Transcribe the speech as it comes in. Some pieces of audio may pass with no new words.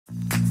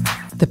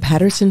The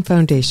Patterson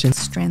Foundation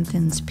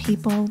strengthens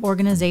people,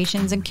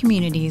 organizations, and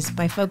communities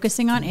by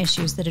focusing on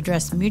issues that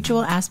address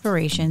mutual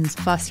aspirations,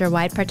 foster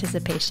wide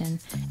participation,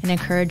 and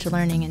encourage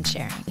learning and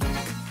sharing.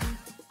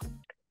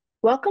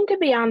 Welcome to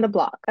Beyond the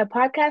Block, a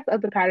podcast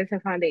of the Patterson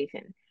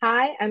Foundation.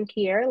 Hi, I'm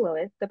Kiarra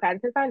Louis, the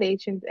Patterson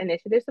Foundation's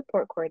Initiative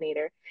Support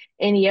Coordinator,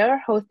 and your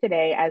host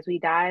today as we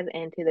dive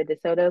into the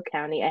DeSoto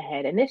County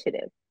Ahead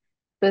initiative,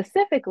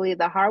 specifically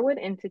the Harwood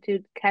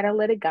Institute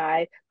Catalytic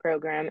Guide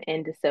program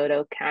in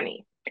DeSoto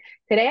County.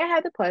 Today, I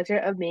have the pleasure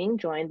of being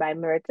joined by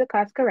Maritza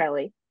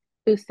Coscarelli,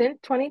 who since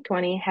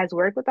 2020 has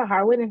worked with the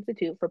Harwood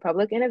Institute for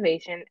Public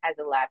Innovation as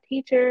a lab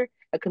teacher,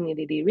 a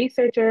community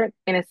researcher,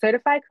 and a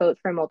certified coach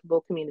for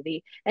multiple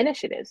community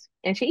initiatives.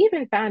 And she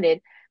even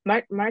founded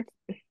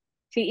Maritza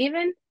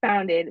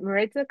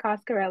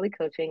Coscarelli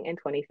Coaching in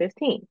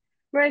 2015.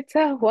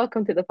 Maritza,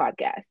 welcome to the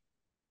podcast.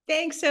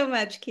 Thanks so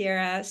much,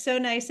 Kiarra. So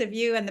nice of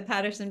you and the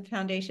Patterson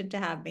Foundation to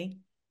have me.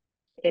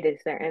 It is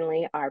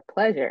certainly our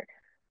pleasure.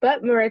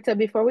 But Maritza,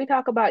 before we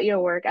talk about your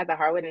work at the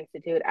Harwood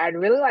Institute, I'd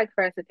really like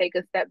for us to take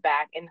a step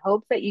back in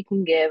hopes that you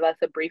can give us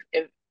a brief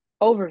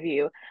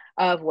overview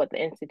of what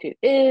the Institute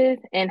is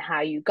and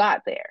how you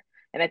got there.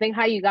 And I think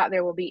how you got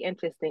there will be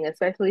interesting,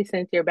 especially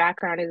since your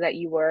background is that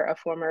you were a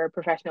former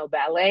professional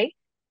ballet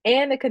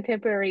and a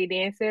contemporary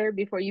dancer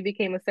before you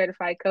became a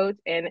certified coach.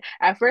 And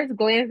at first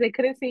glance, they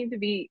couldn't seem to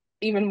be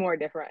even more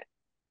different.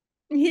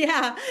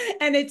 Yeah,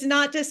 and it's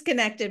not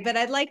disconnected, but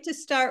I'd like to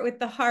start with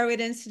the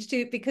Harwood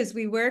Institute because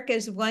we work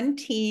as one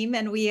team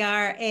and we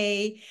are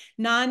a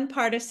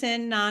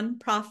nonpartisan,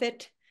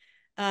 nonprofit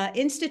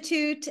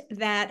institute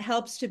that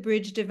helps to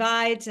bridge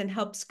divides and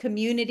helps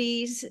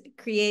communities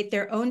create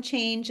their own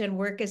change and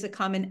work as a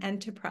common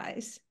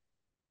enterprise.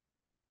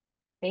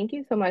 Thank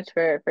you so much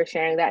for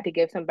sharing that to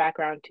give some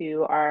background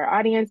to our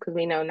audience, because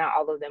we know not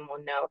all of them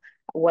will know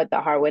what the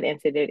Harwood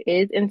Institute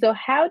is. And so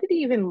how did you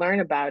even learn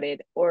about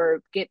it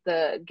or get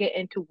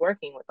into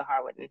working with the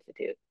Harwood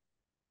Institute?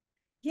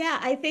 Yeah,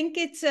 I think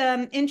it's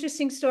an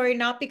interesting story,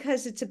 not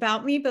because it's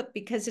about me, but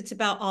because it's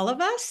about all of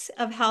us,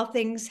 of how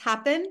things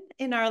happen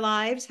in our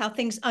lives, how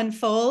things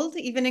unfold,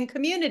 even in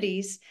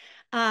communities.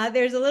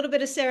 There's a little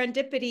bit of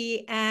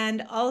serendipity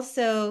and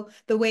also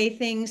the way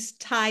things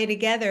tie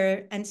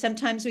together. And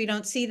sometimes we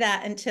don't see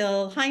that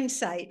until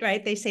hindsight,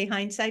 right? They say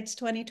hindsight's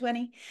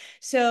 2020.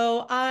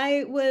 So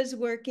I was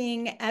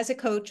working as a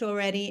coach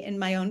already in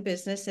my own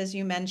business, as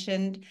you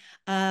mentioned,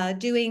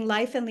 doing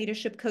life and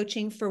leadership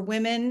coaching for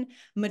women,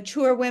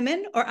 mature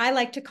women, or I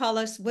like to call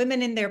us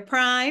women in their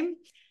prime,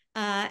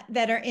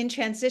 that are in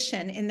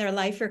transition in their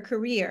life or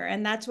career.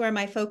 And that's where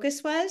my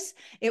focus was.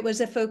 It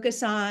was a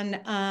focus on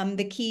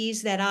the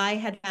keys that I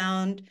had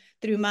found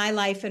through my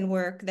life and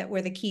work that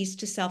were the keys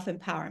to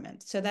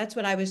self-empowerment. So that's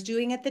what I was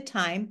doing at the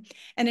time.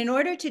 And in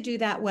order to do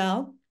that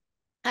well,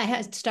 I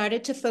had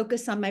started to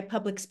focus on my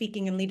public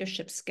speaking and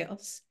leadership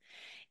skills.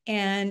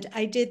 And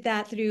I did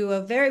that through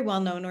a very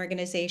well-known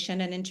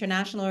organization, an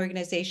international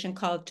organization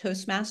called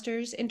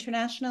Toastmasters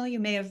International.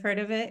 You may have heard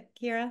of it,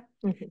 Kiarra.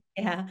 Mm-hmm.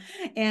 Yeah.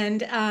 And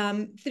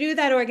through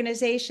that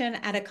organization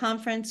at a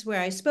conference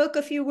where I spoke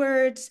a few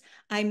words,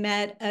 I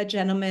met a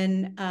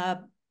gentleman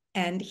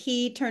and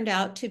he turned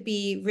out to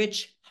be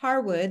Rich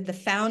Harwood, the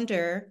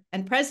founder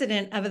and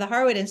president of the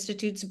Harwood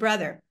Institute's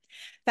brother.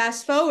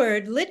 Fast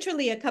forward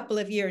literally a couple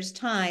of years'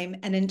 time,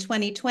 and in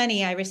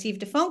 2020, I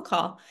received a phone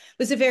call. It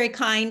was a very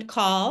kind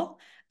call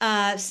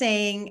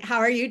saying, how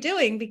are you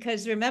doing?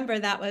 Because remember,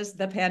 that was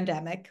the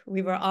pandemic.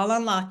 We were all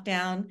on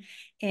lockdown,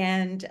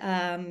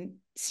 and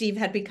Steve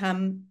had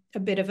become a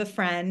bit of a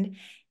friend.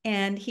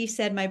 And he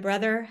said, my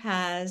brother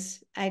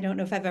has, I don't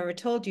know if I've ever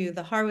told you,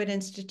 the Harwood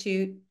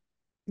Institute,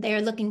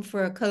 they're looking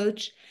for a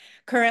coach.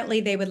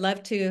 Currently, they would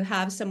love to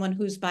have someone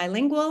who's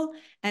bilingual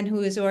and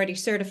who is already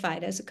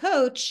certified as a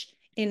coach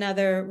in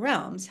other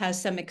realms, has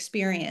some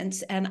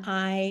experience. And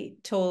I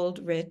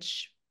told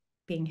Rich,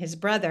 being his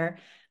brother,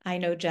 I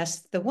know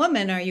just the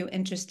woman. Are you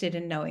interested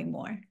in knowing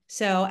more?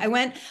 So I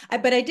went,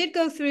 but I did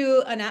go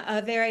through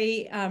a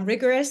very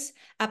rigorous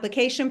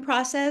application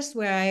process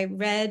where I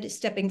read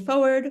Stepping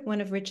Forward, one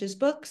of Rich's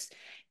books,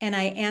 and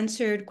I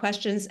answered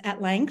questions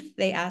at length.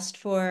 They asked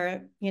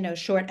for,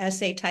 short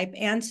essay type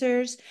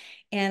answers.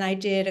 And I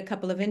did a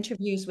couple of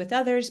interviews with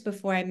others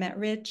before I met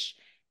Rich.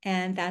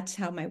 And that's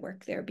how my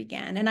work there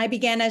began. And I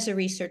began as a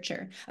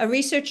researcher. A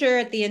researcher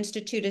at the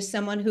Institute is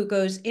someone who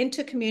goes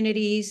into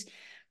communities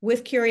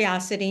with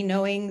curiosity,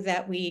 knowing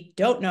that we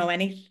don't know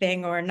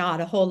anything or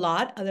not a whole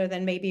lot other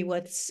than maybe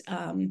what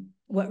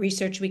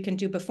research we can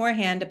do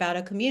beforehand about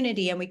a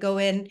community. And we go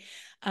in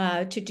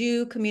to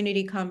do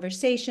community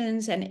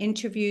conversations and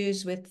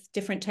interviews with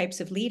different types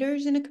of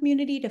leaders in a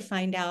community to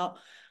find out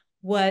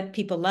what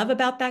people love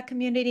about that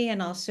community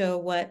and also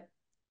what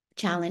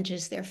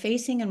challenges they're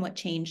facing and what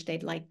change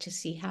they'd like to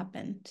see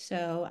happen.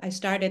 So I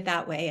started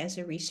that way as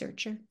a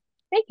researcher.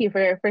 Thank you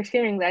for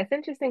sharing that. It's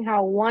interesting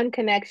how one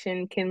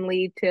connection can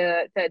lead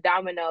to a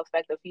domino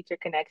effect of future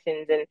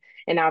connections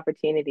and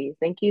opportunities.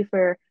 Thank you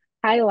for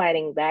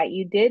highlighting that.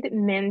 You did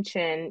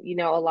mention,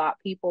 a lot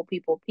people.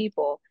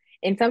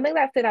 And something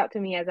that stood out to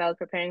me as I was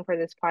preparing for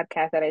this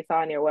podcast that I saw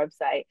on your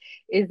website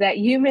is that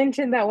you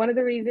mentioned that one of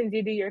the reasons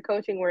you do your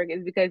coaching work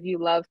is because you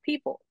love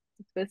people.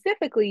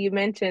 Specifically, you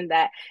mentioned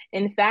that,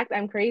 in fact,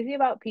 I'm crazy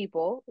about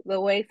people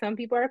the way some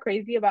people are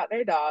crazy about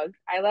their dogs.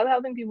 I love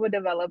helping people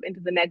develop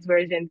into the next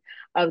version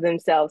of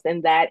themselves,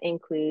 and that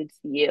includes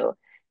you.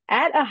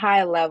 At a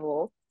high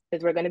level,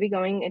 because we're going to be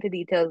going into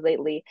details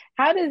lately,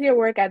 how does your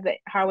work at the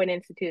Harwood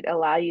Institute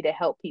allow you to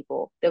help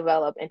people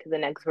develop into the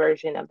next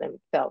version of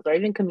themselves or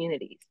even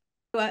communities?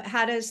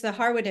 How does the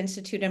Harwood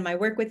Institute and my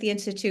work with the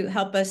Institute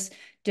help us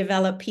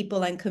develop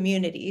people and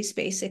communities,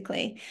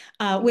 basically,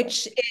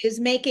 which is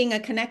making a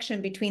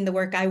connection between the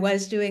work I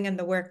was doing and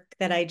the work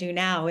that I do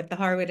now with the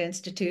Harwood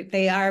Institute.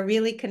 They are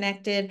really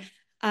connected.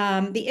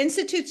 The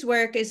Institute's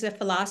work is a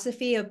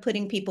philosophy of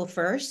putting people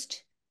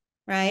first,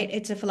 right?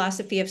 It's a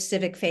philosophy of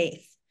civic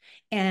faith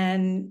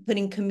and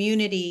putting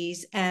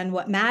communities and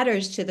what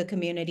matters to the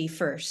community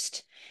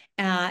first.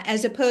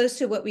 As opposed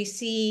to what we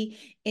see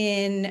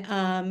in,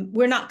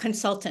 we're not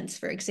consultants,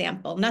 for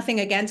example.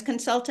 Nothing against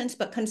consultants,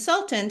 but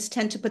consultants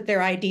tend to put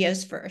their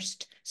ideas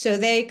first. So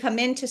they come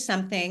into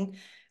something,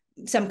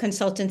 some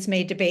consultants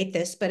may debate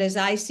this, but as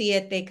I see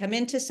it, they come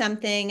into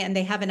something and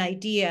they have an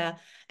idea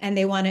and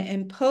they want to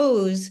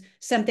impose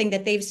something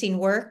that they've seen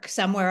work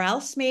somewhere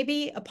else,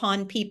 maybe,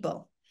 upon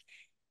people.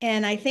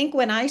 And I think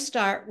when I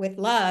start with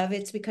love,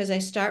 it's because I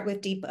start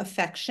with deep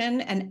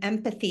affection and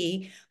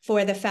empathy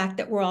for the fact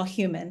that we're all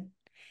human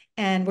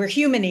and we're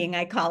humaning,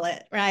 I call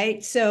it,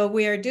 right? So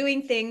we are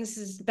doing things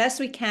as best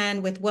we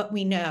can with what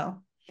we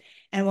know.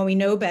 And when we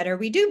know better,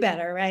 we do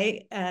better,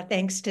 right?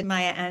 Thanks to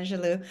Maya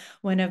Angelou,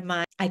 one of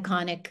my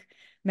iconic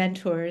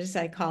mentors,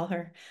 I call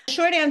her. The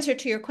short answer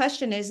to your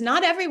question is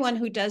not everyone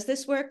who does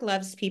this work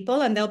loves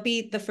people, and they'll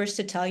be the first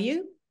to tell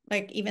you,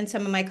 like even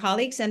some of my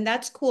colleagues, and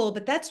that's cool,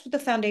 but that's the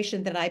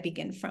foundation that I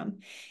begin from,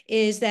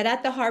 is that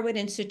at the Harwood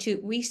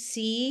Institute, we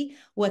see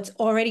what's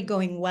already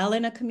going well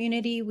in a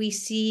community. We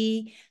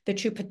see the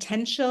true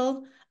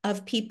potential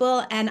of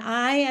people. And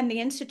I and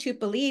the Institute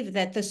believe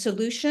that the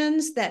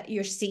solutions that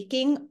you're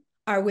seeking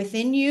are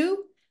within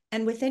you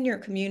and within your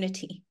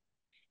community.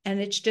 And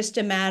it's just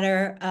a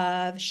matter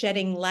of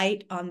shedding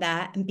light on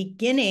that and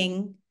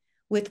beginning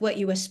with what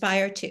you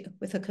aspire to,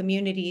 with a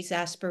community's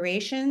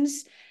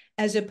aspirations,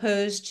 as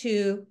opposed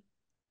to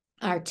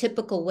our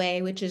typical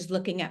way, which is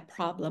looking at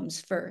problems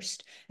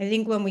first. I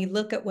think when we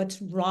look at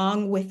what's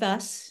wrong with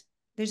us,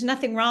 there's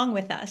nothing wrong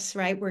with us,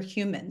 right? We're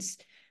humans.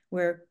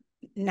 We're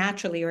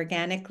naturally,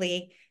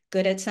 organically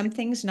good at some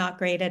things, not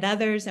great at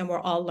others, and we're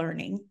all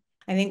learning.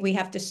 I think we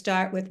have to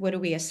start with what do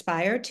we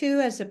aspire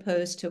to as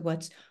opposed to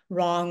what's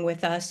wrong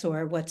with us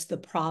or what's the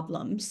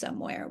problem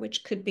somewhere,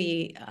 which could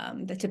be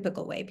the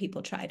typical way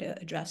people try to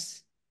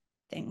address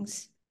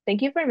things.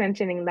 Thank you for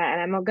mentioning that.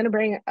 And I'm going to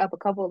bring up a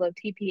couple of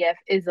TPF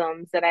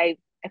isms that I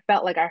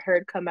felt like I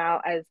heard come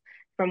out as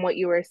from what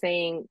you were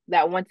saying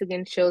that once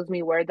again shows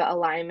me where the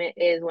alignment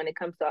is when it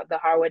comes to the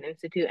Harwood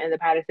Institute and the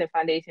Patterson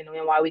Foundation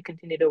and why we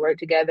continue to work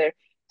together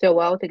so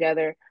well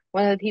together.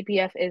 One of the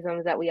TPF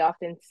isms that we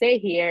often say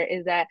here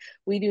is that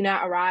we do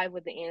not arrive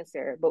with the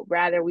answer, but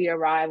rather we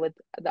arrive with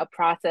the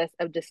process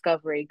of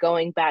discovery,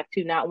 going back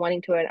to not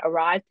wanting to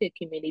arrive to a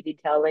community,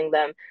 telling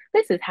them,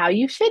 this is how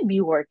you should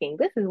be working.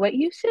 This is what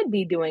you should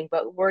be doing,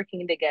 but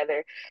working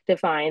together to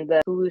find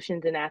the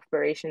solutions and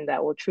aspirations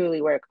that will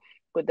truly work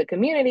with the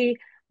community.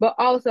 But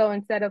also,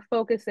 instead of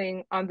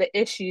focusing on the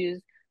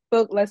issues,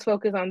 let's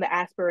focus on the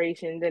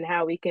aspirations and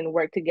how we can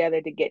work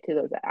together to get to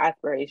those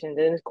aspirations.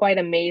 And it's quite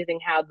amazing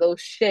how those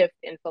shifts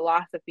in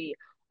philosophy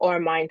or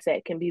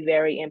mindset can be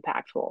very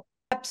impactful.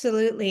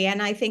 Absolutely.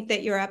 And I think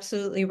that you're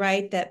absolutely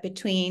right that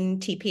between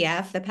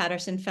TPF, the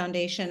Patterson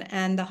Foundation,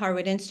 and the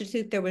Harwood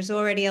Institute, there was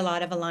already a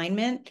lot of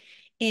alignment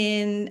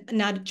in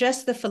not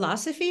just the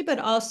philosophy, but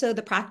also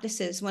the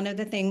practices. One of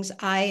the things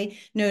I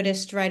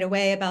noticed right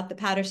away about the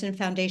Patterson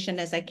Foundation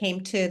as I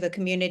came to the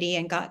community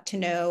and got to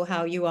know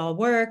how you all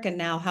work and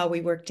now how we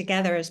work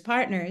together as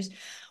partners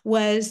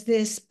was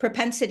this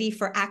propensity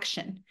for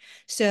action.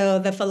 So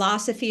the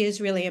philosophy is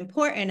really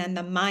important and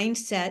the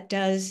mindset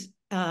does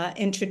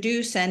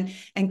introduce and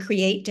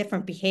create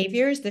different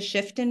behaviors, the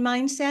shift in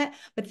mindset.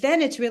 But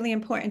then it's really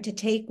important to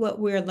take what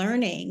we're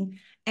learning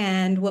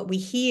and what we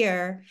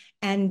hear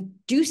and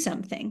do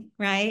something,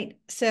 right?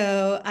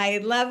 So I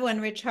love when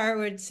Rich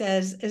Harwood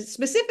says,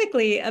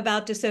 specifically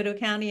about DeSoto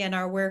County and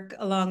our work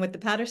along with the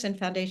Patterson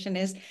Foundation,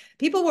 is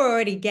people were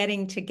already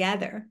getting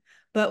together.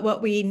 But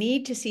what we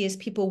need to see is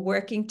people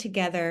working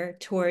together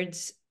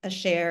towards a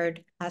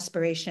shared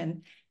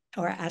aspiration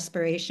or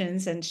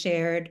aspirations and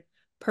shared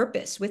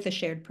purpose, with a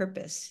shared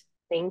purpose.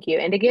 Thank you.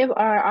 And to give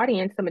our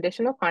audience some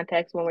additional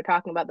context when we're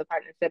talking about the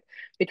partnership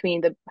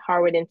between the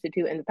Harwood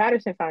Institute and the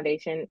Patterson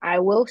Foundation, I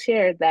will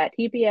share that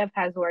TPF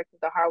has worked with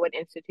the Harwood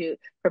Institute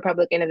for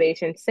Public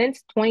Innovation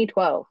since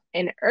 2012.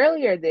 And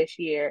earlier this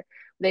year,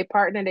 they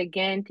partnered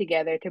again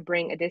together to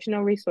bring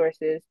additional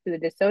resources to the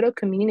DeSoto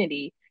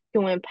community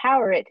to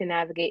empower it to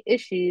navigate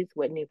issues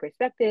with new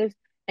perspectives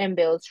and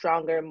build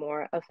stronger,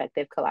 more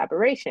effective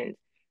collaborations.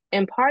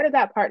 And part of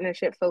that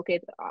partnership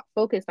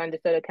focused on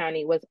DeSoto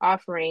County was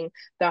offering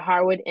the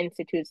Harwood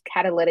Institute's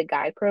Catalytic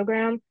Guide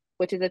program,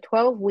 which is a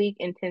 12-week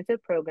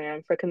intensive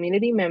program for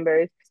community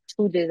members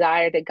who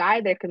desire to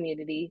guide their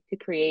community to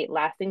create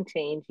lasting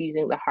change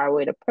using the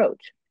Harwood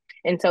approach.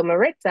 And so,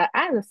 Maritza,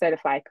 as a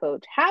certified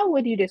coach, how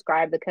would you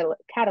describe the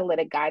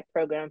Catalytic Guide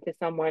program to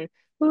someone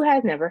who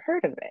has never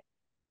heard of it?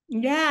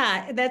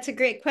 Yeah, that's a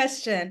great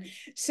question.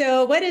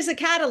 So, what is a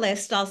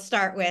catalyst? I'll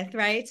start with,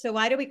 right? So,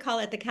 why do we call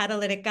it the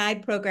Catalytic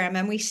Guide program?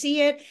 And we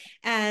see it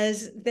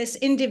as this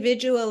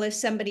individual as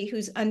somebody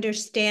who's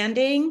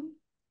understanding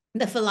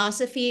the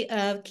philosophy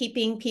of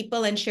keeping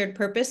people and shared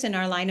purpose in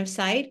our line of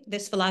sight,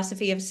 this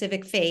philosophy of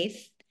civic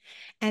faith.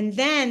 And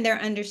then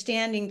they're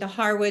understanding the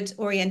Harwood's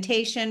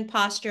orientation,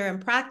 posture, and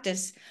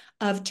practice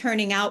of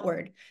turning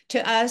outward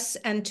to us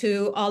and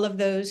to all of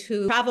those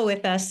who travel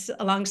with us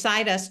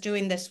alongside us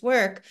doing this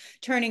work.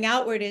 Turning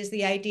outward is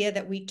the idea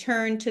that we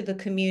turn to the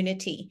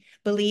community,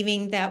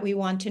 believing that we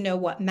want to know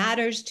what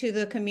matters to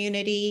the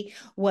community,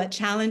 what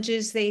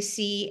challenges they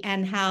see,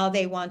 and how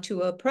they want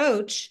to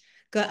approach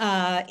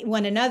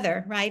one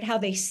another, right? How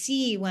they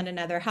see one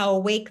another, how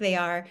awake they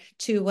are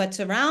to what's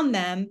around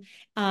them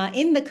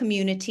in the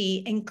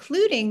community,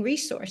 including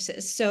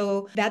resources.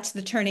 So that's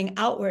the turning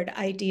outward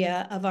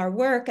idea of our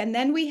work. And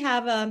then we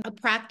have a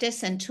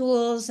practice and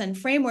tools and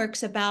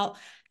frameworks about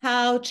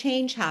how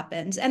change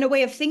happens and a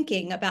way of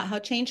thinking about how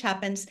change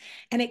happens.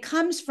 And it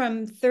comes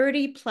from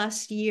 30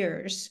 plus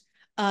years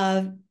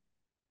of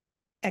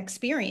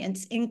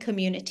experience in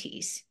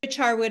communities. Rich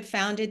Harwood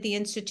founded the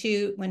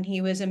Institute when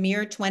he was a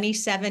mere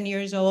 27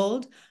 years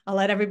old. I'll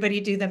let everybody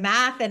do the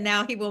math, and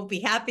now he won't be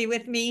happy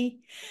with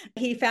me.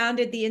 He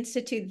founded the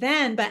Institute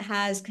then, but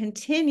has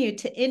continued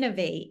to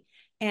innovate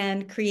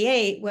and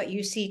create what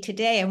you see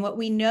today and what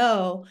we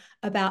know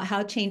about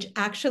how change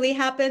actually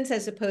happens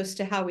as opposed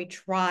to how we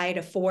try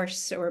to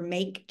force or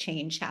make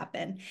change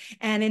happen.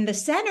 And in the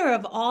center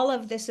of all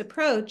of this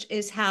approach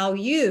is how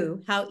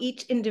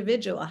each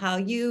individual, how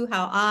you,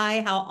 how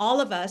I, how all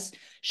of us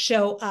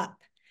show up.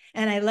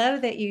 And I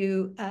love that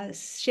you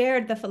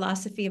shared the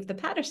philosophy of the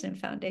Patterson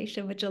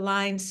Foundation, which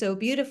aligns so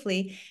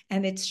beautifully.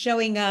 And it's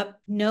showing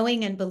up,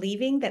 knowing and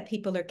believing that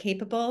people are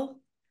capable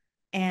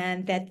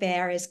and that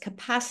there is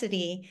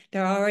capacity,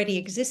 there are already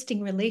existing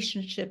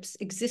relationships,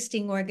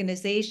 existing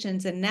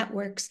organizations and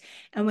networks.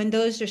 And when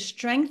those are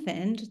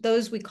strengthened,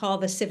 those we call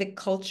the civic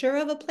culture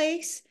of a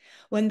place,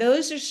 when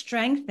those are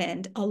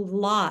strengthened, a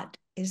lot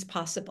is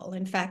possible.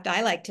 In fact,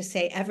 I like to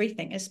say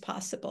everything is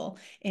possible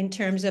in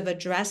terms of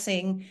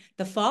addressing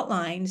the fault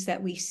lines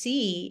that we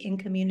see in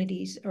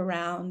communities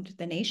around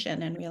the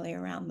nation and really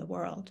around the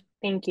world.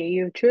 Thank you.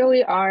 You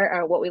truly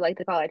are what we like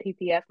to call at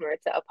TPF,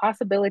 Maritza, a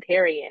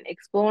possibilitarian,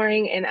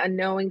 exploring and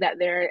knowing that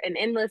there are an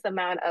endless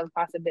amount of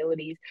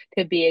possibilities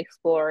to be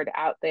explored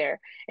out there.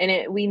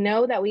 And we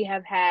know that we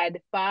have had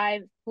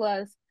 5+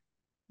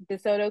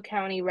 DeSoto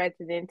County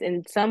residents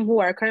and some who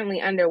are currently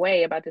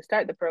underway about to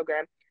start the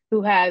program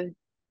who have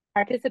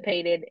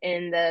participated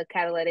in the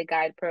Catalytic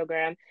Guide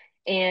program.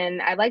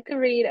 And I'd like to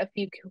read a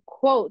few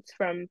quotes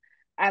from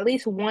at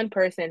least one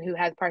person who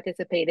has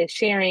participated,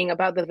 sharing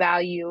about the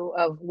value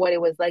of what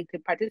it was like to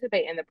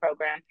participate in the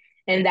program.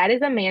 And that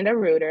is Amanda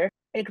Reuter,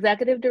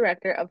 Executive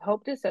Director of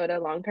Hope DeSoto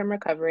Long-Term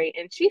Recovery.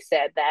 And she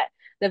said that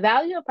the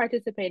value of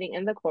participating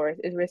in the course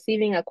is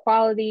receiving a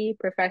quality,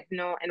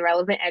 professional, and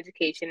relevant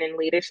education in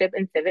leadership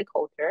and civic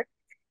culture.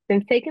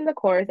 Since taking the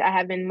course, I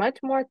have been much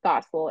more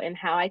thoughtful in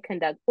how I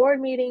conduct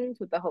board meetings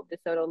with the Hope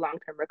DeSoto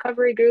Long-Term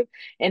Recovery Group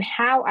and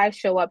how I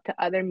show up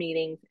to other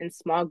meetings in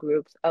small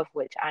groups of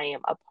which I am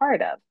a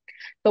part of.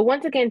 So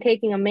once again,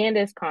 taking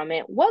Amanda's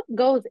comment, what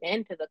goes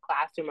into the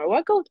classroom or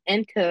what goes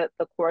into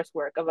the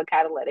coursework of a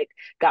catalytic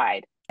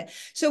guide?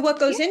 So what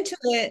goes into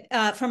it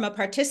from a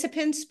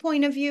participant's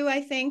point of view, I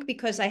think,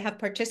 because I have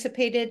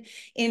participated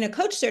in a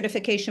coach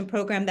certification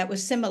program that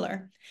was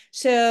similar.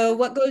 So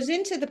what goes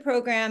into the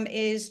program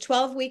is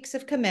 12 weeks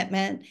of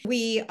commitment.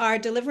 We are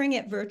delivering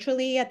it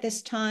virtually at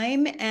this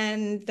time,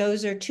 and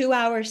those are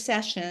 2-hour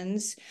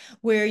sessions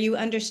where you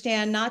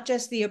understand not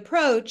just the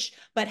approach,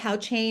 but how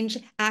change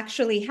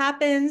actually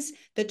happens,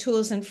 the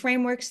tools and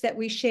frameworks that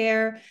we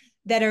share,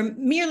 that are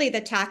merely the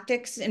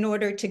tactics in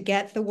order to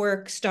get the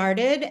work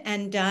started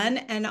and done.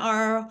 And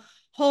our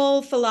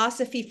whole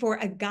philosophy for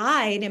a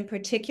guide in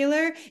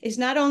particular is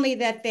not only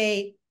that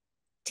they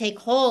take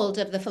hold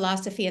of the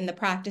philosophy and the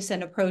practice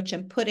and approach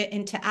and put it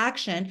into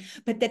action,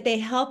 but that they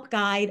help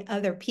guide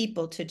other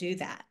people to do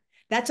that.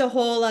 That's a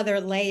whole other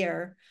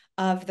layer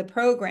of the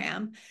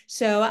program.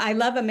 So I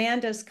love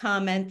Amanda's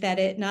comment that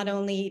it not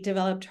only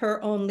developed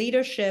her own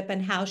leadership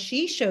and how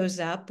she shows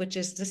up, which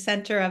is the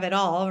center of it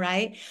all,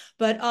 right?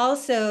 But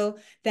also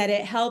that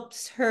it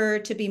helps her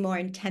to be more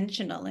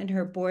intentional in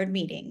her board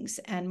meetings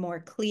and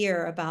more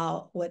clear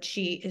about what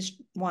she is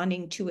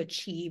wanting to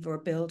achieve or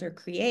build or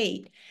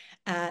create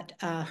at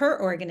her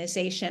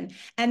organization.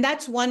 And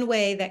that's one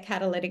way that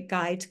Catalytic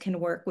Guides can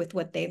work with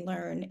what they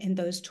learn in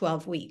those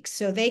 12 weeks.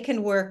 So they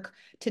can work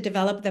to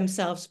develop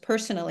themselves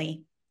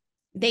personally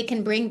they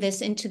can bring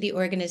this into the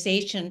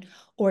organization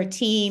or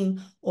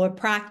team or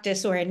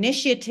practice or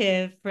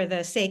initiative for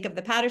the sake of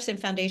the Patterson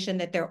Foundation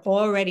that they're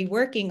already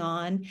working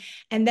on.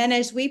 And then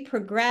as we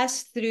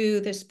progress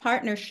through this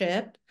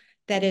partnership,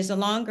 that is a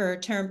longer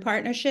term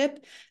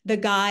partnership, the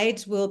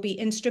guides will be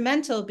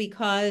instrumental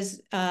because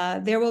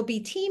there will be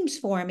teams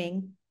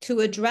forming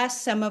to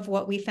address some of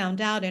what we found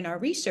out in our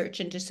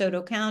research in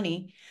DeSoto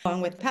County,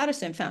 along with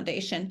Patterson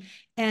Foundation.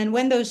 And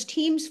when those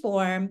teams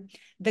form,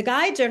 the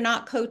guides are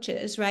not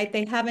coaches, right?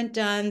 They haven't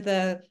done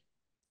the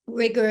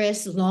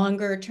rigorous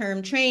longer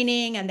term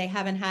training and they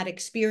haven't had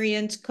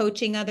experience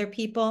coaching other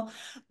people,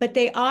 but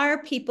they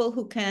are people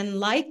who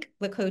can, like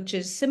the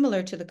coaches,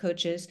 similar to the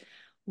coaches,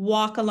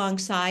 walk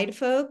alongside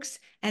folks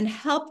and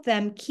help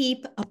them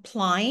keep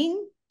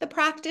applying the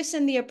practice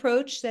and the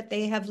approach that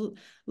they have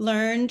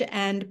learned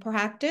and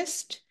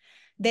practiced.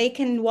 They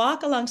can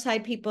walk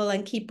alongside people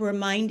and keep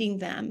reminding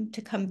them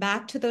to come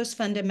back to those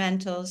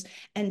fundamentals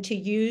and to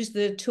use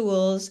the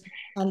tools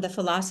and the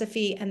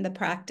philosophy and the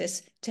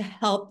practice to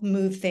help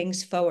move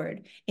things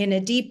forward in a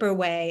deeper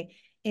way,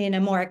 in a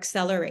more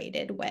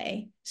accelerated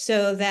way,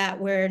 so that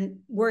we're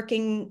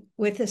working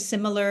with a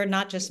similar,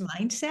 not just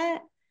mindset,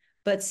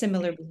 but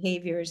similar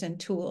behaviors and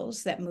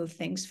tools that move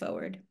things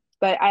forward.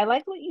 But I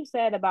like what you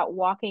said about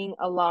walking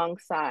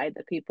alongside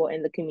the people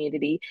in the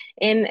community.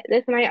 And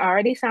this might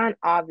already sound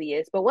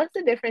obvious, but what's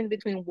the difference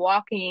between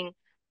walking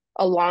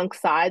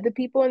alongside the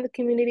people in the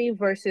community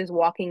versus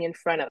walking in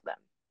front of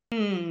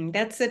them?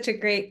 That's such a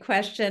great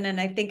question. And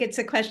I think it's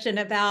a question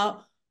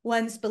about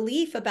one's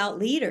belief about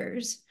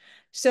leaders.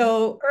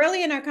 So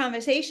early in our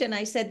conversation,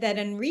 I said that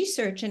in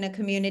research in a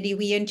community,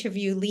 we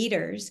interview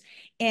leaders.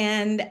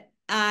 And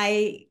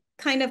I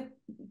kind of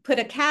put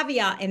a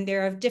caveat in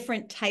there of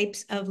different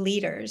types of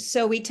leaders.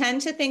 So we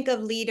tend to think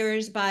of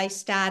leaders by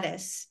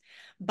status,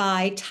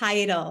 by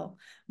title,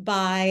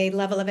 by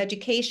level of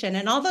education,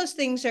 and all those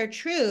things are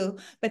true,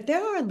 but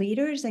there are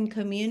leaders in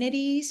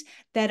communities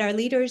that are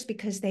leaders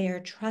because they are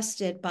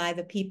trusted by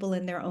the people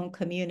in their own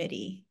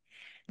community.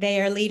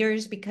 They are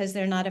leaders because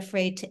they're not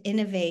afraid to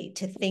innovate,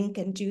 to think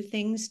and do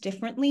things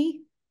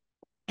differently.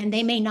 And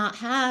they may not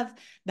have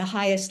the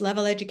highest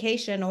level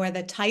education or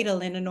the title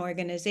in an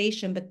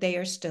organization, but they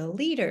are still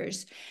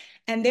leaders.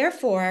 And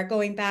therefore,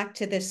 going back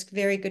to this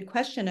very good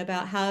question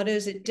about how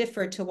does it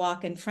differ to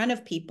walk in front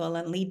of people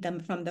and lead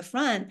them from the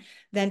front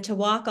than to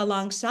walk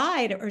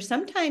alongside or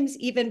sometimes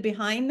even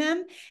behind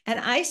them. And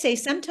I say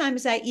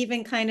sometimes I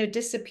even kind of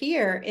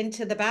disappear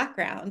into the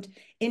background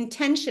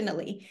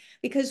intentionally,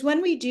 because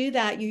when we do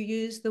that, you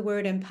use the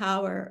word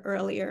empower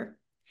earlier.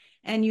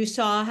 And you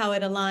saw how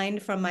it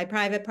aligned from my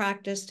private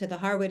practice to the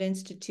Harwood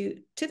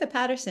Institute to the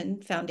Patterson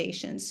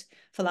Foundation's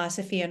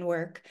philosophy and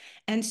work.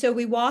 And so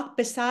we walk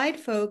beside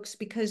folks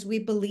because we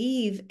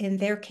believe in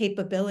their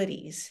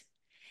capabilities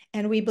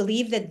and we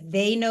believe that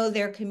they know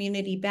their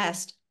community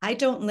best. I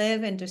don't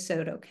live in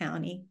DeSoto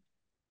County.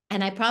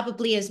 And I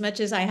probably, as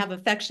much as I have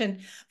affection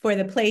for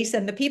the place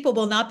and the people,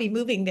 will not be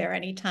moving there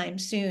anytime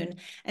soon.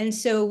 And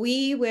so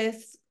we,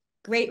 with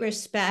great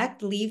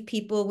respect, leave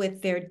people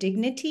with their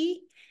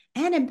dignity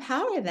and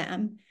empower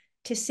them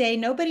to say,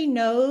 nobody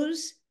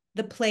knows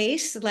the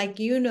place like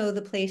you know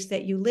the place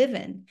that you live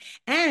in.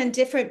 And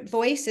different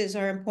voices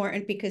are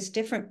important because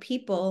different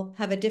people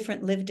have a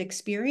different lived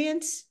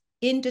experience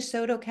in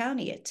DeSoto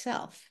County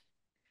itself.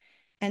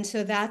 And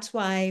so that's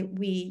why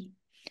we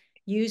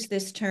use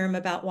this term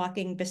about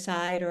walking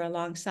beside or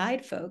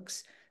alongside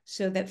folks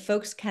so that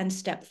folks can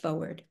step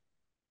forward.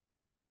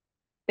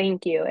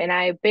 Thank you. And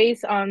I,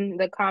 based on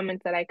the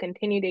comments that I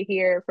continue to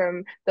hear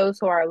from those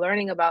who are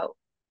learning about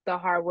the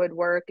Harwood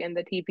work and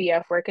the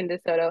TPF work in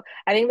DeSoto,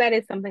 I think that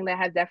is something that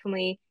has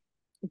definitely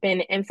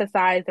been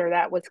emphasized, or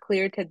that was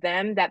clear to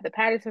them, that the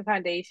Patterson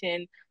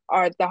Foundation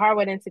or the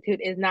Harwood Institute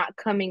is not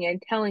coming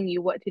and telling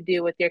you what to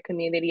do with your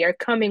community, or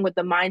coming with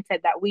the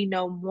mindset that we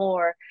know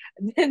more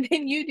than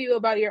you do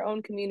about your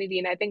own community.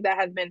 And I think that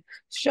has been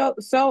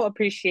so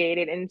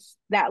appreciated, and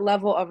that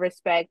level of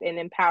respect and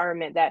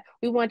empowerment that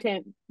we want to,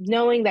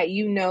 knowing that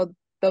you know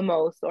the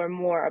most or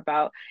more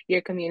about your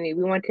community,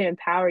 we want to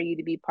empower you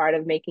to be part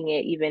of making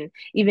it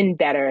even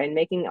better and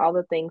making all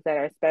the things that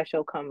are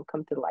special come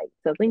to light.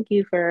 So thank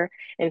you for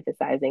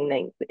emphasizing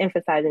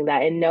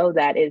that, and know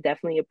that is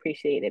definitely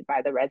appreciated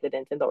by the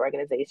residents and the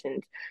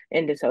organizations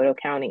in DeSoto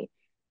County.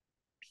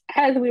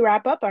 As we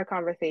wrap up our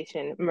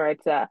conversation,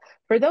 Maritza,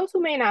 for those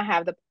who may not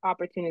have the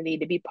opportunity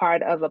to be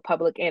part of a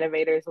Public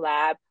Innovators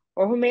Lab,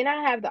 or who may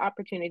not have the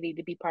opportunity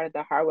to be part of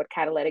the Harwood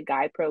Catalytic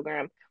Guide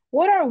program,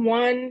 what are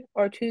one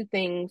or two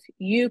things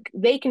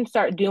they can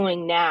start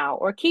doing now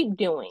or keep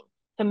doing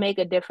to make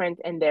a difference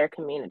in their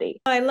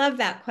community? I love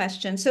that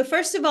question. So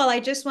first of all,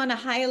 I just want to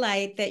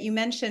highlight that you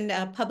mentioned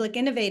a Public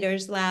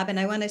Innovators Lab, and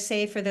I want to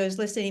say for those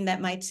listening that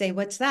might say,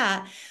 what's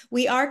that?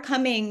 We are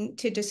coming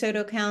to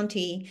DeSoto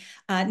County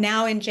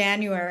now in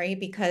January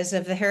because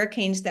of the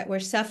hurricanes that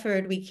were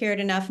suffered. We cared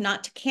enough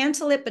not to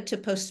cancel it, but to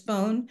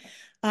postpone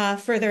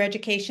further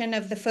education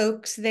of the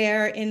folks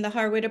there in the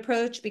Harwood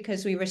approach,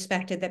 because we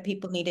respected that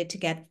people needed to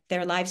get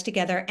their lives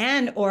together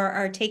and or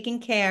are taking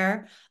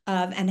care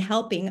of and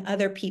helping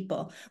other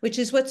people, which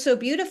is what's so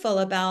beautiful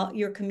about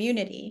your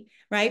community,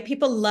 right?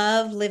 People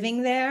love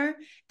living there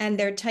and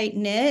they're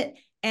tight-knit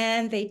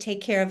and they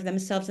take care of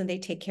themselves and they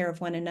take care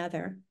of one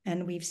another.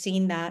 And we've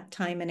seen that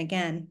time and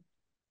again.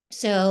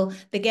 So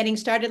the Getting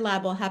Started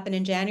Lab will happen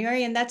in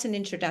January, and that's an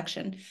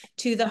introduction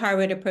to the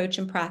Harwood approach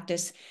and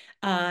practice.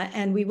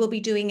 And we will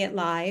be doing it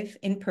live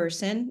in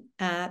person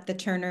at the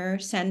Turner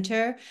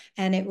Center,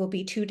 and it will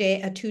be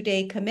a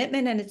two-day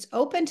commitment, and it's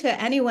open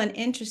to anyone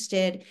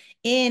interested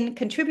in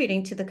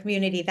contributing to the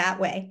community that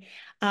way.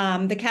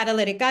 The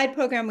Catalytic Guide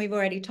program we've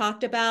already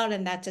talked about,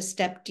 and that's a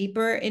step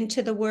deeper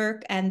into the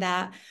work, and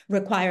that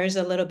requires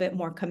a little bit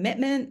more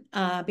commitment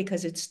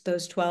because it's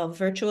those 12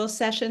 virtual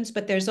sessions,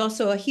 but there's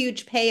also a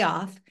huge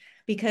payoff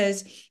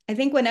because I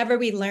think whenever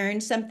we learn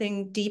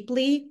something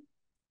deeply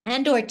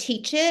and or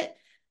teach it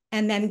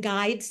and then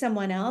guide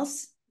someone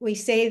else, we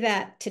say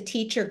that to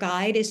teach or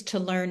guide is to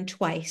learn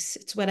twice.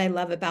 It's what I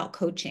love about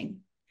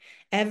coaching.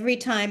 Every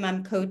time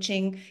I'm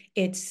coaching,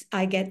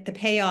 I get the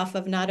payoff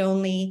of not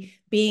only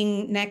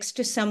being next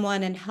to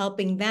someone and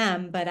helping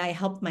them, but I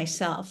help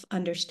myself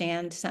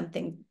understand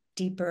something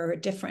deeper or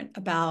different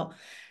about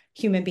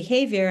human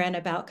behavior and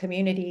about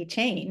community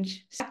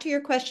change. Back to your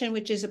question,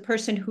 which is a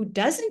person who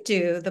doesn't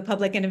do the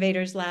Public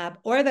Innovators Lab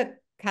or the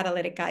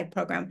Catalytic Guide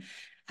program,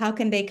 how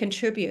can they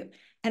contribute?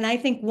 And I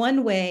think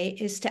one way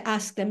is to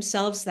ask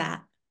themselves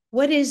that,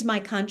 what is my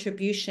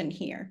contribution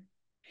here?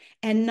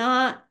 And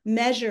not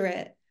measure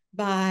it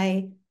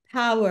by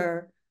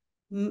power,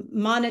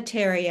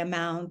 monetary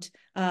amount,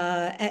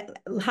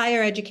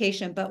 higher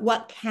education, but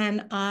what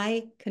can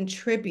I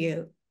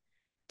contribute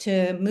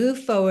to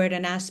move forward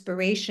an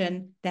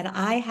aspiration that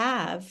I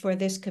have for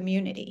this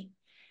community?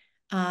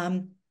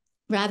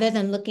 Rather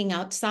than looking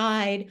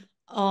outside,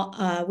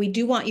 we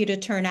do want you to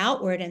turn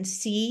outward and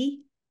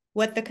see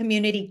what the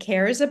community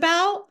cares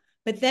about,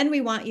 but then we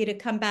want you to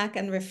come back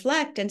and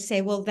reflect and say,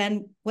 well,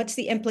 then what's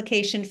the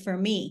implication for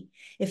me?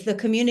 If the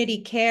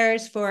community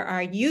cares for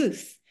our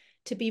youth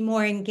to be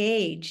more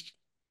engaged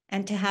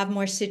and to have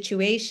more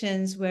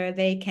situations where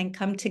they can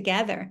come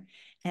together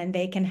and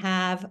they can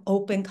have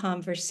open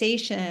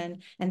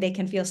conversation and they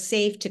can feel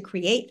safe to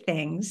create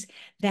things,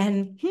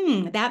 then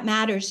that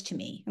matters to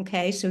me,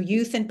 okay? So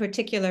youth in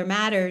particular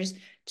matters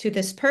to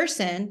this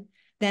person,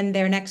 then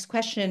their next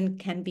question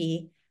can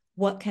be,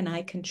 what can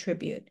I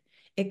contribute?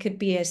 It could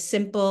be as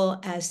simple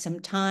as some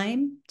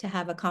time to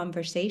have a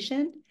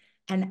conversation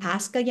and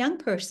ask a young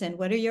person,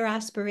 what are your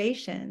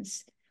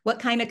aspirations? What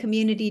kind of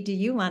community do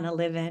you want to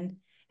live in?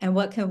 And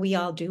what can we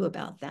all do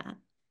about that?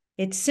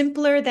 It's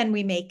simpler than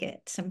we make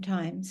it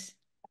sometimes.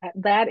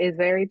 That is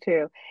very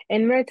true.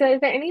 And Maritza,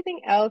 is there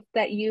anything else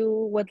that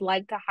you would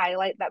like to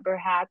highlight that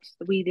perhaps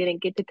we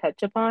didn't get to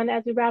touch upon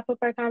as we wrap up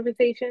our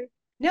conversation?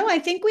 No, I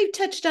think we've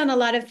touched on a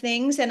lot of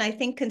things. And I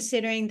think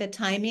considering the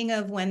timing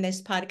of when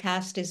this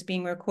podcast is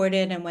being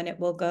recorded and when it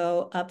will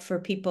go up for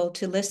people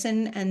to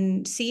listen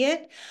and see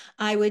it,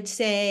 I would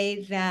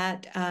say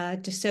that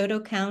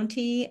DeSoto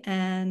County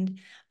and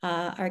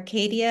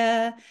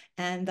Arcadia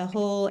and the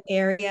whole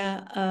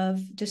area of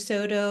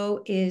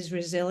DeSoto is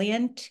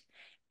resilient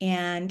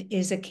and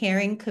is a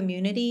caring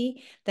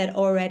community that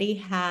already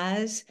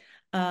has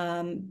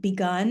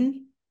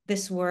begun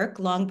this work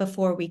long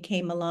before we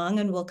came along,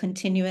 and we'll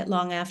continue it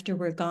long after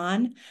we're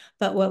gone.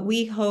 But what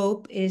we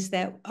hope is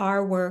that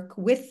our work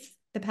with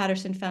the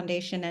Patterson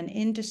Foundation and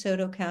in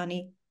DeSoto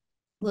County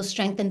will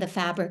strengthen the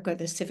fabric of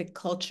the civic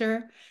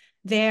culture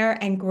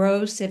there and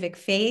grow civic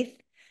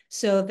faith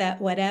so that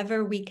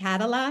whatever we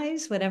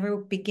catalyze, whatever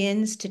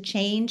begins to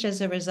change as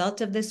a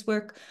result of this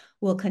work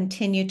will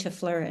continue to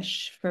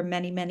flourish for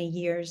many, many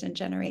years and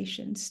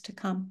generations to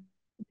come.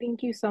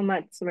 Thank you so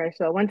much,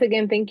 Marisol. Once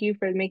again, thank you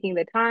for making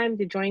the time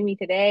to join me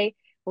today.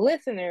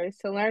 Listeners,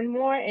 to learn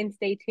more and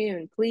stay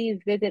tuned, please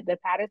visit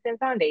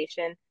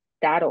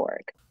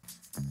thepattersonfoundation.org.